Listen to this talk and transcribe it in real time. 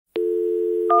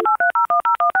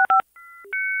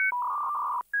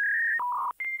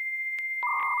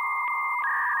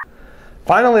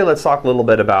Finally, let's talk a little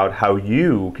bit about how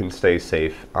you can stay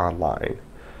safe online.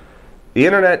 The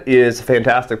internet is a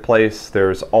fantastic place.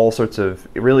 There's all sorts of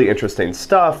really interesting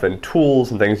stuff and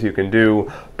tools and things you can do,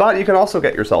 but you can also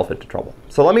get yourself into trouble.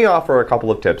 So let me offer a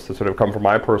couple of tips that sort of come from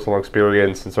my personal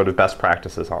experience and sort of best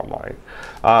practices online.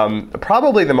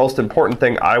 Probably the most important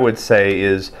thing I would say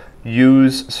is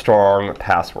use strong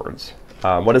passwords.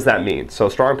 What does that mean? So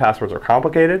strong passwords are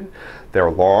complicated,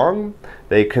 they're long,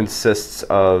 they consist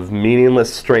of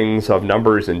meaningless strings of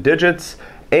numbers and digits,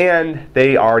 and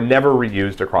they are never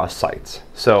reused across sites.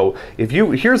 So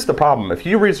here's the problem, if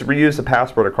you reuse a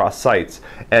password across sites,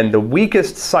 and the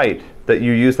weakest site that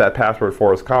you use that password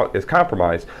for is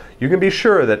compromised, you can be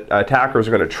sure that attackers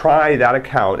are going to try that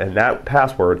account and that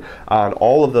password on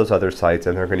all of those other sites,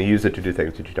 and they're going to use it to do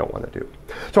things that you don't want to do.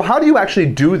 So how do you actually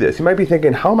do this? You might be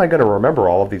thinking, how am I going to remember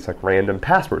all of these like random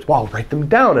passwords? Well, I'll write them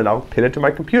down and I'll pin it to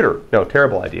my computer. No,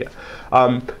 terrible idea.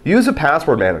 Use a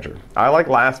password manager. I like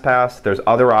LastPass. There's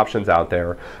other options out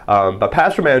there. But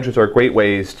password managers are great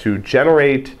ways to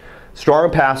generate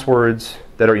strong passwords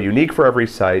that are unique for every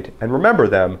site and remember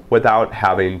them without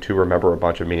having to remember a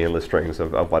bunch of meaningless strings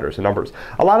of letters and numbers.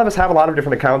 A lot of us have a lot of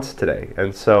different accounts today,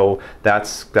 and so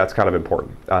that's kind of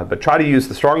important. But try to use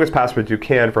the strongest passwords you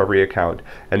can for every account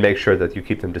and make sure that you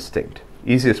keep them distinct.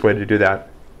 Easiest way to do that,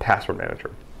 password manager.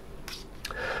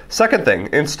 Second thing,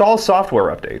 install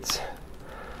software updates.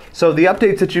 So the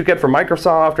updates that you get from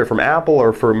Microsoft or from Apple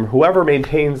or from whoever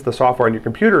maintains the software on your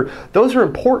computer, those are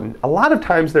important. A lot of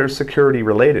times they're security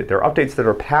related. They're updates that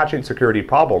are patching security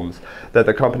problems that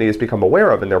the company has become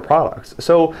aware of in their products.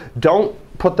 So don't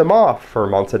put them off for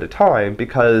months at a time,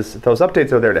 because those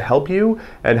updates are there to help you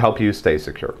and help you stay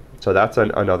secure. So that's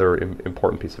another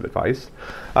important piece of advice.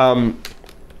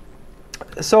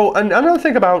 So another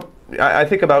thing I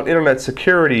think about internet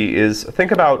security is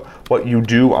think about what you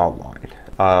do online.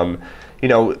 You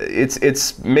know,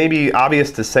 it's maybe obvious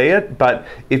to say it, but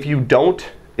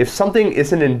if something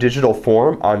isn't in digital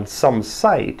form on some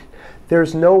site,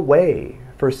 there's no way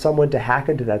for someone to hack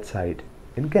into that site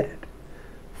and get it.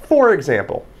 For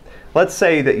example, let's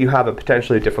say that you have a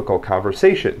potentially difficult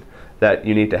conversation that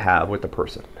you need to have with the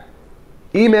person.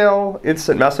 Email,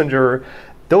 instant messenger,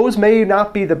 those may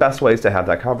not be the best ways to have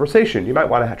that conversation. You might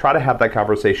want to try to have that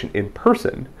conversation in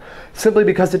person, simply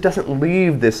because it doesn't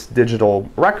leave this digital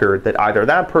record that either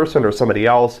that person or somebody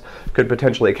else could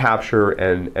potentially capture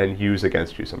and use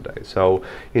against you someday. So,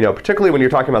 you know, particularly when you're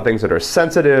talking about things that are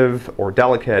sensitive or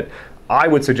delicate, I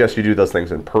would suggest you do those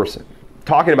things in person.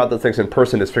 Talking about those things in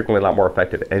person is frequently a lot more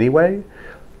effective anyway,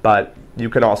 but you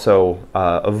can also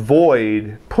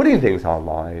avoid putting things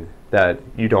online that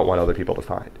you don't want other people to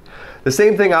find. The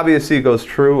same thing obviously goes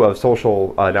true of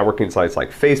social networking sites like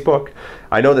Facebook.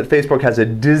 I know that Facebook has a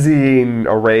dizzying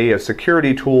array of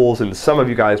security tools, and some of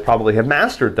you guys probably have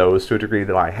mastered those to a degree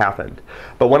that I haven't.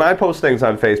 But when I post things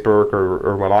on Facebook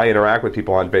or when I interact with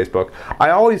people on Facebook, I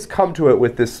always come to it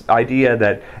with this idea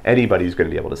that anybody's going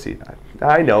to be able to see that.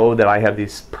 I know that I have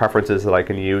these preferences that I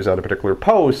can use on a particular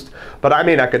post, but I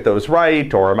may not get those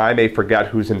right, or I may forget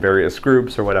who's in various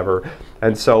groups or whatever.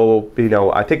 And so, you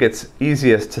know, I think it's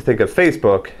easiest to think of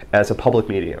Facebook as a public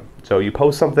medium. So you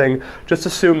post something, just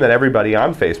assume that everybody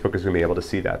on Facebook is going to be able to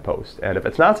see that post. And if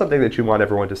it's not something that you want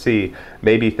everyone to see,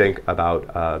 maybe think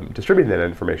about distributing that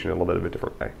information in a little bit of a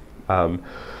different way.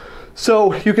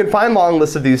 So you can find long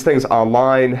lists of these things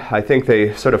online. I think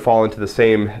they sort of fall into the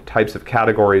same types of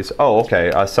categories. Oh,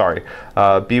 okay, sorry.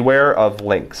 Beware of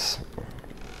links,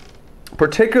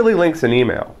 particularly links in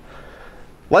email.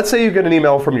 Let's say you get an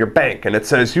email from your bank and it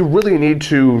says you really need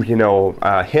to,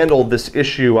 handle this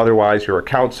issue, otherwise your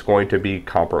account's going to be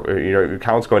your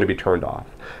account's going to be turned off.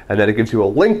 And then it gives you a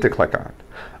link to click on.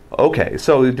 Okay,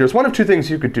 so there's one of two things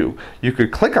you could do. You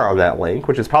could click on that link,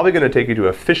 which is probably going to take you to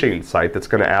a phishing site that's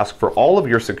going to ask for all of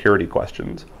your security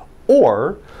questions.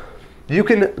 Or you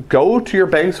can go to your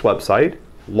bank's website,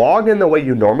 log in the way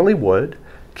you normally would,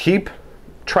 keep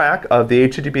track of the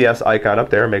HTTPS icon up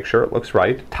there, make sure it looks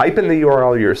right, type in the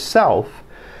URL yourself,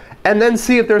 and then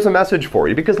see if there's a message for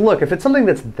you. Because look, if it's something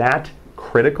that's that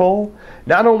critical,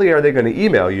 not only are they going to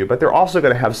email you, but they're also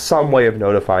going to have some way of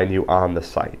notifying you on the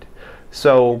site.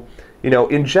 So,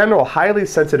 in general, highly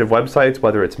sensitive websites,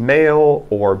 whether it's mail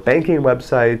or banking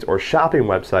websites or shopping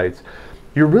websites,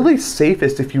 you're really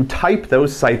safest if you type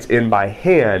those sites in by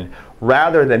hand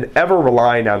rather than ever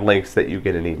relying on links that you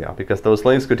get in email, because those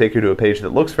links could take you to a page that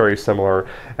looks very similar,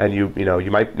 and you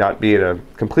might not be in a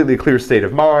completely clear state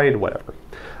of mind, whatever.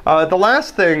 The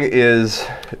last thing is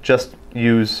just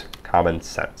use common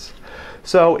sense.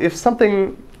 So if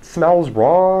something smells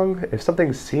wrong, if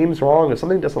something seems wrong, if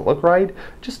something doesn't look right,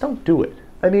 just don't do it.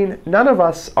 I mean, none of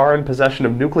us are in possession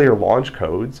of nuclear launch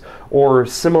codes or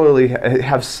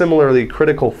have similarly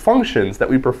critical functions that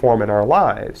we perform in our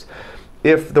lives.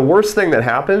 If the worst thing that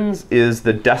happens is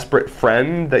the desperate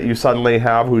friend that you suddenly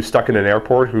have who's stuck in an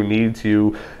airport who needs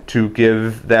you to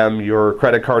give them your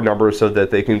credit card number so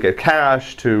that they can get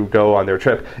cash to go on their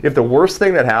trip, if the worst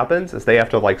thing that happens is they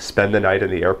have to like spend the night in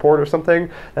the airport or something,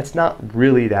 that's not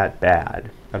really that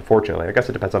bad. Unfortunately, I guess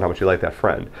it depends on how much you like that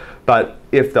friend. But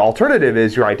if the alternative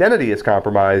is your identity is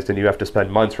compromised and you have to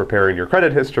spend months repairing your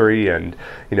credit history and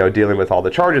dealing with all the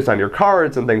charges on your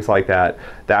cards and things like that,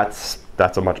 that's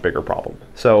a much bigger problem.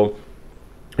 So,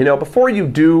 before you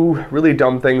do really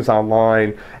dumb things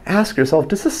online, ask yourself,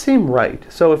 does this seem right?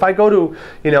 So if I go to,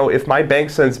 if my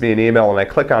bank sends me an email and I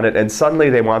click on it and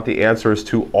suddenly they want the answers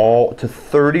to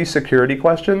 30 security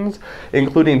questions,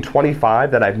 including 25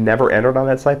 that I've never entered on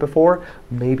that site before,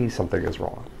 maybe something is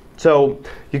wrong. So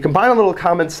you combine a little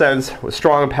common sense with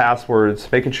strong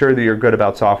passwords, making sure that you're good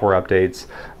about software updates,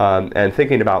 and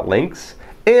thinking about links,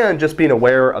 and just being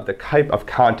aware of the type of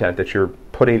content that you're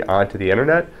putting onto the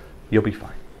internet, you'll be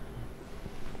fine.